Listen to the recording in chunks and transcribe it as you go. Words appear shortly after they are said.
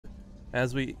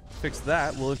as we fix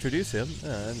that, we'll introduce him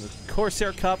in the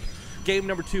Corsair Cup, game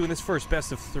number 2 in this first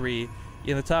best of 3.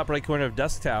 In the top right corner of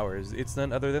Dusk Towers, it's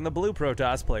none other than the blue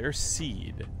Protoss player,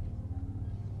 Seed.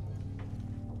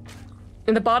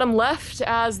 In the bottom left,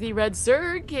 as the red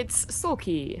Zerg, it's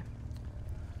Soulkey.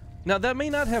 Now, that may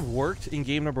not have worked in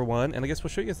game number 1, and I guess we'll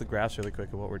show you guys the graphs really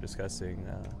quick of what we're discussing.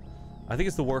 I think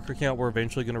it's the worker count we're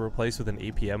eventually going to replace with an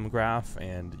APM graph,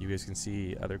 and you guys can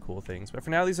see other cool things. But for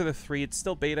now, these are the 3. It's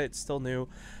still beta, it's still new,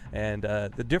 and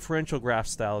the differential graph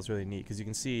style is really neat, because you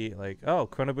can see, like, oh,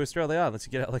 Chrono Boost early on, let's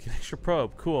get out like an extra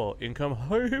probe. Cool. Income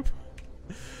hype.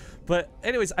 But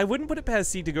anyways, I wouldn't put it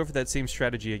past Seed to go for that same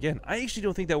strategy again. I actually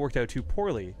don't think that worked out too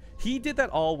poorly. He did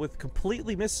that all with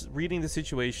completely misreading the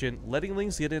situation, letting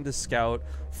Lings get into scout,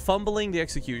 fumbling the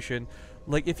execution.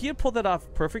 Like, if he had pulled that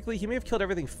off perfectly, he may have killed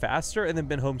everything faster and then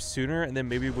been home sooner, and then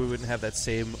maybe we wouldn't have that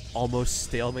same almost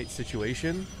stalemate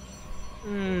situation.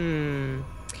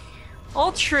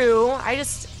 All true.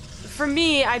 For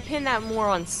me, I pin that more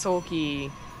on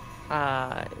Soulkey.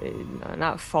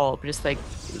 Not fault, but just like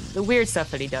the weird stuff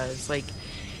that he does. Like,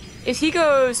 if he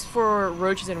goes for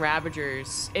Roaches and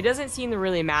Ravagers, it doesn't seem to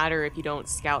really matter if you don't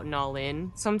scout and all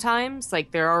in sometimes.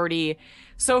 Like, they're already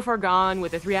so far gone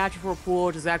with a 3 after 4 pool,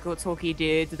 which is exactly what Soulkey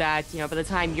did, that, you know, by the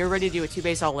time you're ready to do a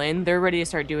 2-base all in, they're ready to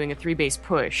start doing a 3-base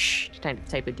push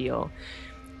type of deal.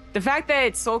 The fact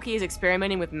that Soulkey is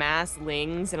experimenting with mass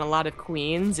Lings and a lot of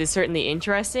Queens is certainly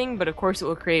interesting, but of course it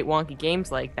will create wonky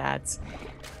games like that.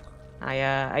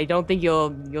 I don't think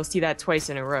you'll see that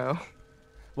twice in a row.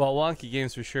 Well, wonky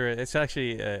games for sure. It's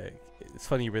actually it's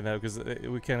funny you bring that up, because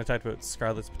we kind of talked about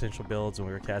Scarlet's potential builds when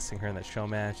we were casting her in that show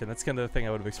match, and that's kind of the thing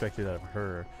I would have expected out of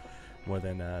her more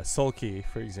than Soulkey,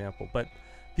 for example. But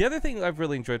the other thing I've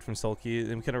really enjoyed from Soulkey,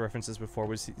 and we kind of referenced this before,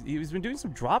 was he's been doing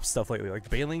some drop stuff lately, like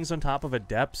Banelings on top of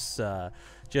Adepts,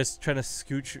 just trying to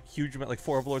scooch huge amount, like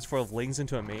 4 Overlords, 4 of Lings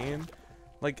into a main.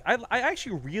 Like, I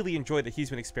actually really enjoy that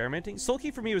he's been experimenting.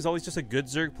 Soulkey, for me, was always just a good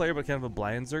Zerg player, but kind of a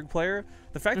blind Zerg player.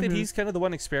 The fact that he's kind of the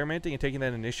one experimenting and taking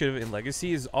that initiative in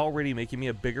Legacy is already making me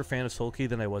a bigger fan of Soulkey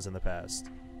than I was in the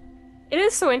past. It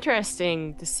is so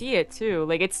interesting to see it, too.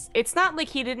 Like, it's not like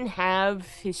he didn't have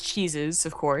his cheeses,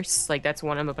 of course. Like, that's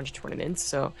won him a bunch of tournaments,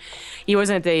 so he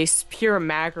wasn't a pure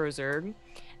macro Zerg.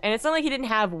 And it's not like he didn't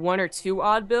have 1 or 2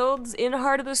 odd builds in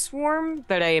Heart of the Swarm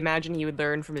that I imagine he would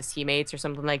learn from his teammates or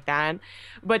something like that.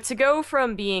 But to go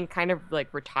from being kind of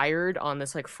like retired on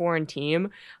this like foreign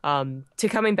team to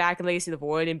coming back in Legacy of the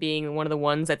Void and being one of the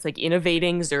ones that's like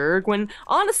innovating Zerg, when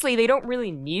honestly they don't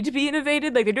really need to be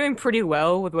innovated, like they're doing pretty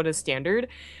well with what is standard,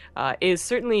 is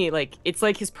certainly like, it's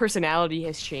like his personality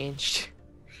has changed.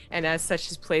 And as such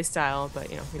his playstyle, but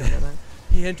you know, we don't know that.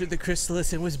 He entered the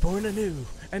chrysalis and was born anew,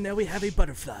 and now we have a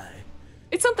butterfly.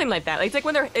 It's something like that. Like, it's like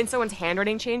when they're in someone's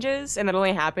handwriting changes, and that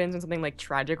only happens when something like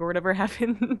tragic or whatever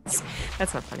happens.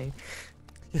 That's not funny.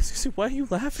 Yes, why are you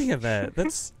laughing at that?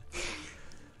 That's...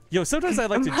 Yo, sometimes I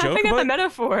like to joke about... I'm laughing at the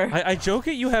metaphor. I joke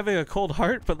at you having a cold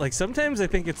heart, but like sometimes I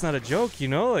think it's not a joke, you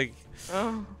know? Like...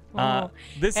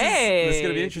 This is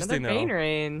gonna be interesting, though. Bane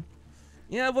Rain.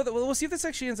 Yeah, well, we'll see if this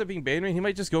actually ends up being Bane Rain. He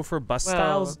might just go for bust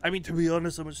styles. I mean, to be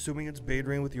honest, I'm assuming it's Bane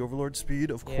Rain with the Overlord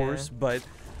speed, of course, but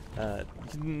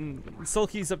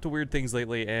Soulkey's up to weird things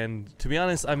lately, and to be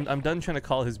honest, I'm done trying to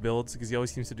call his builds, because he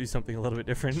always seems to do something a little bit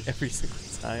different every single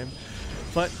time.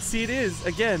 But Seed is,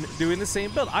 again, doing the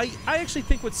same build. I actually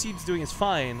think what Seed's doing is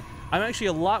fine. I'm actually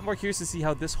a lot more curious to see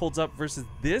how this holds up versus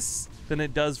this than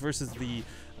it does versus the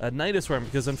Nidus Worm,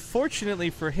 because unfortunately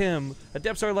for him,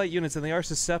 Adepts are light units and they are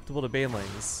susceptible to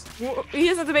Banelings. Well, he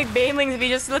doesn't have to make Banelings if he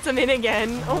just lets them in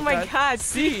again. Oh my god.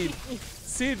 Seed!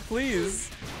 Seed,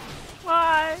 please!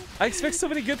 Why? I expect so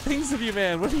many good things of you,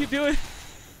 man. What are you doing?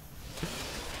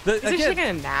 He's just taking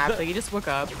a nap, like he just woke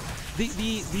up.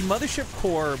 The Mothership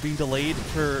core being delayed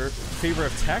for favor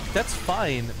of tech, that's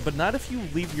fine, but not if you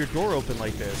leave your door open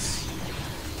like this.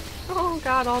 Oh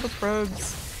god, all the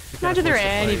probes. Imagine there are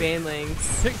any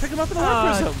Banelings. Pick him up in the Warp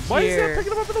Prism. Why is he not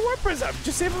picking him up in the Warp Prism?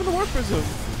 Just save him in the Warp Prism.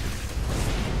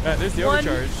 Alright, there's the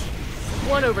overcharge.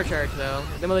 One overcharge, though.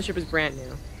 The Mothership is brand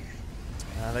new.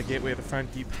 That gateway at the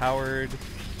front, depowered.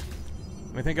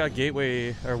 I mean, thank God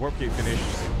gateway, or Warp Gate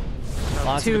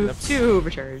finished. Two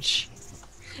overcharge.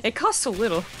 It costs so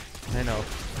little. I know.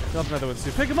 Drop another one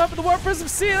soon. Pick him up in the Warp Prism,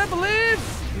 see it, I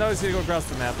believe! No, he's gonna go across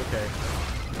the map, okay.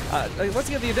 Once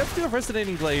again, the Adepts do have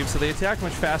Resonating Glaive, so they attack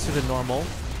much faster than normal.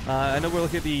 I know we're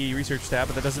looking at the research tab,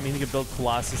 but that doesn't mean you can build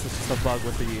Colossus. That's just a bug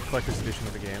with the Collector's Edition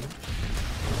of the game.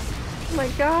 Oh my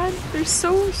god, there's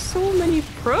so many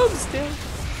probes still.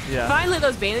 Yeah. Finally,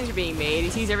 those Banelings are being made. He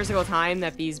sees every single time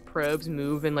that these probes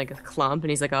move in like a clump, and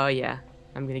he's like, oh yeah,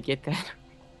 I'm gonna get that.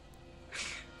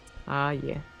 Ah,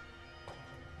 yeah.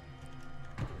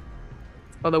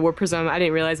 Although Warp Prism, I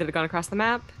didn't realize it had gone across the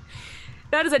map.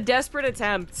 That is a desperate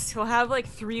attempt. He'll have like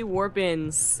 3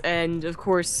 warp-ins, and of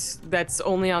course, that's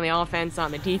only on the offense, not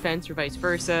on the defense, or vice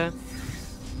versa.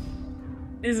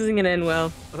 This isn't gonna end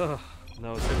well. Ugh,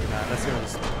 no, it's really not. That's gonna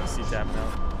be C-tap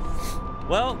now.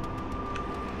 Well,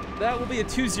 that will be a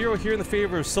 2-0 here in the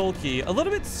favor of Soulkey. A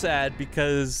little bit sad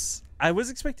because I was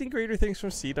expecting greater things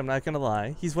from Seed. I'm not gonna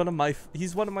lie. He's one of my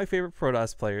favorite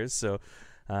Protoss players. So,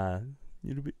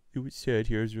 it was sad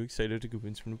here. I was really excited to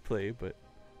convince him to play, but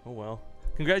oh well.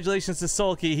 Congratulations to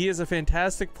Soulkey. He is a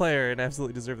fantastic player and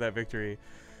absolutely deserved that victory.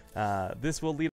 This will lead